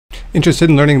Interested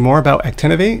in learning more about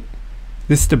Actinovate?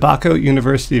 This DeBacco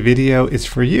University video is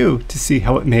for you to see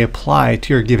how it may apply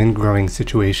to your given growing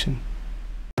situation.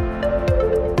 All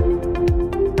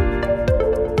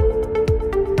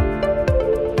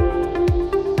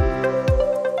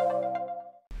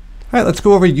right, let's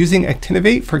go over using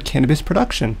Actinovate for cannabis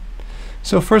production.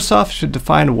 So first off, you should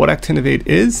define what Actinovate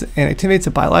is, and Actinovate is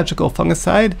a biological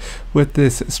fungicide with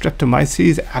this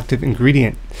Streptomyces active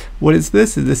ingredient. What is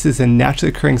this? This is a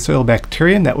naturally occurring soil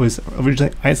bacterium that was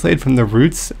originally isolated from the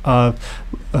roots of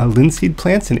linseed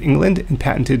plants in England and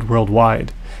patented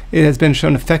worldwide. It has been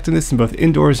shown effectiveness in both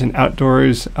indoors and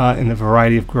outdoors in a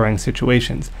variety of growing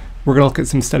situations. We're going to look at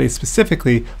some studies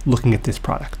specifically looking at this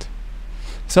product.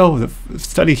 So the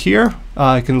study here,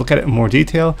 you can look at it in more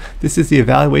detail. This is the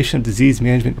evaluation of disease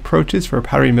management approaches for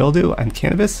powdery mildew on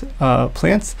cannabis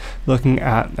plants, looking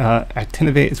at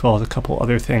Actinovate as well as a couple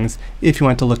other things if you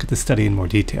want to look at the study in more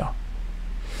detail.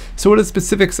 So what are the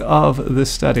specifics of this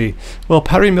study? Well,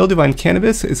 powdery mildew on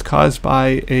cannabis is caused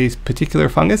by a particular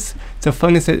fungus. It's a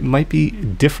fungus that might be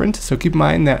different, so keep in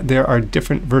mind that there are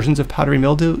different versions of powdery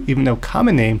mildew. Even though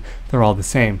common name, they're all the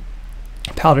same.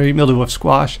 Powdery mildew of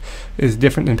squash is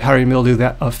different than powdery mildew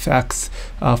that affects,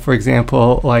 for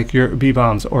example, like your bee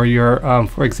bombs, or your,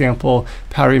 for example,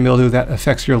 powdery mildew that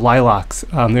affects your lilacs.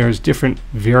 There's different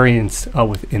variants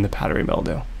within the powdery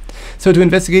mildew. So to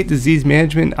investigate disease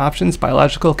management options,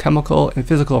 biological, chemical, and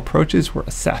physical approaches were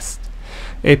assessed.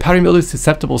 A powdery mildew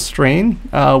susceptible strain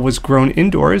was grown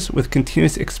indoors with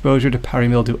continuous exposure to powdery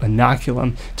mildew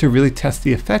inoculum to really test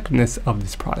the effectiveness of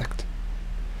this product.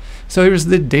 So here's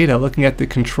the data looking at the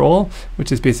control,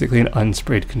 which is basically an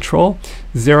unsprayed control.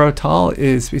 Xerotal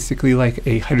is basically like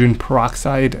a hydrogen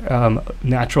peroxide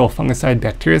natural fungicide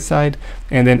bactericide,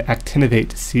 and then Actinovate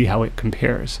to see how it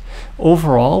compares.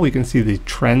 Overall, we can see the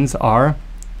trends are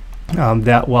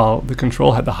that while the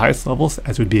control had the highest levels,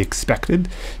 as would be expected,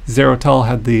 Xerotal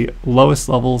had the lowest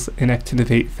levels and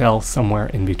Actinovate fell somewhere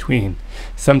in between.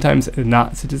 Sometimes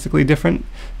not statistically different,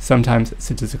 sometimes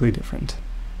statistically different.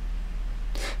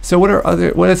 So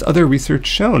what has other research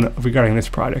shown regarding this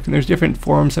product? And there's different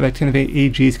forms of Actinovate.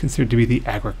 AG is considered to be the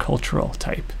agricultural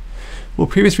type. Well,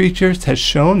 previous research has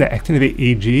shown that Actinovate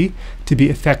AG to be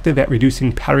effective at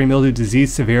reducing powdery mildew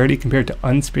disease severity compared to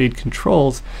unsprayed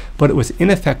controls, but it was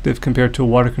ineffective compared to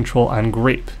water control on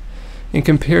grape. And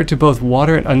compared to both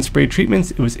water and unsprayed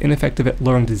treatments, it was ineffective at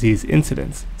lowering disease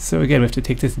incidence. So again, we have to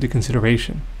take this into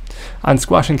consideration. On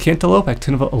squash and cantaloupe,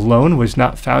 Actinovate alone was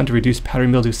not found to reduce powdery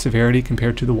mildew severity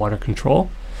compared to the water control.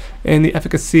 And the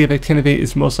efficacy of Actinovate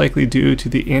is most likely due to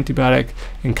the antibiotic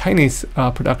and kinase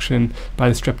production by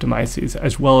the Streptomyces,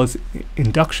 as well as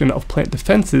induction of plant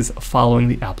defenses following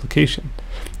the application.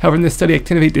 However, in this study,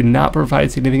 Actinovate did not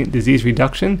provide significant disease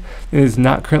reduction and is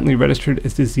not currently registered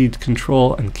as disease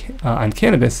control on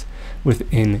cannabis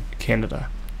within Canada.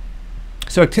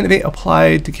 So Actinovate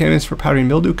applied to cannabis for powdery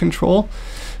mildew control.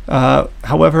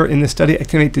 However, in the study,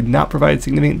 Actinovate did not provide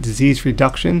significant disease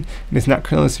reduction and is not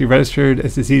currently registered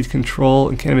as disease control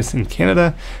in cannabis in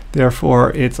Canada.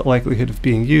 Therefore, its likelihood of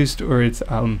being used, or its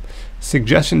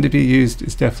suggestion to be used,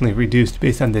 is definitely reduced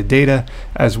based on the data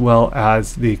as well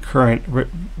as the current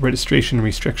registration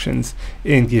restrictions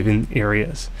in given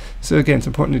areas. So again, it's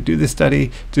important to do this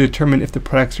study to determine if the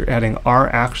products you're adding are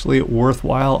actually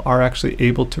worthwhile, are actually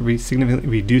able to significantly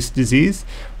reduce disease,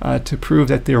 to prove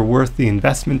that they're worth the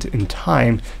investment in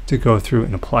time to go through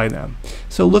and apply them.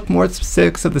 So look more at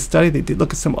specifics of the study. They did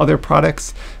look at some other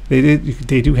products. They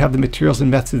do have the materials and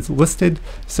methods listed.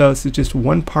 So this is just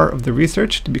one part of the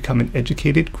research to become an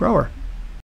educated grower.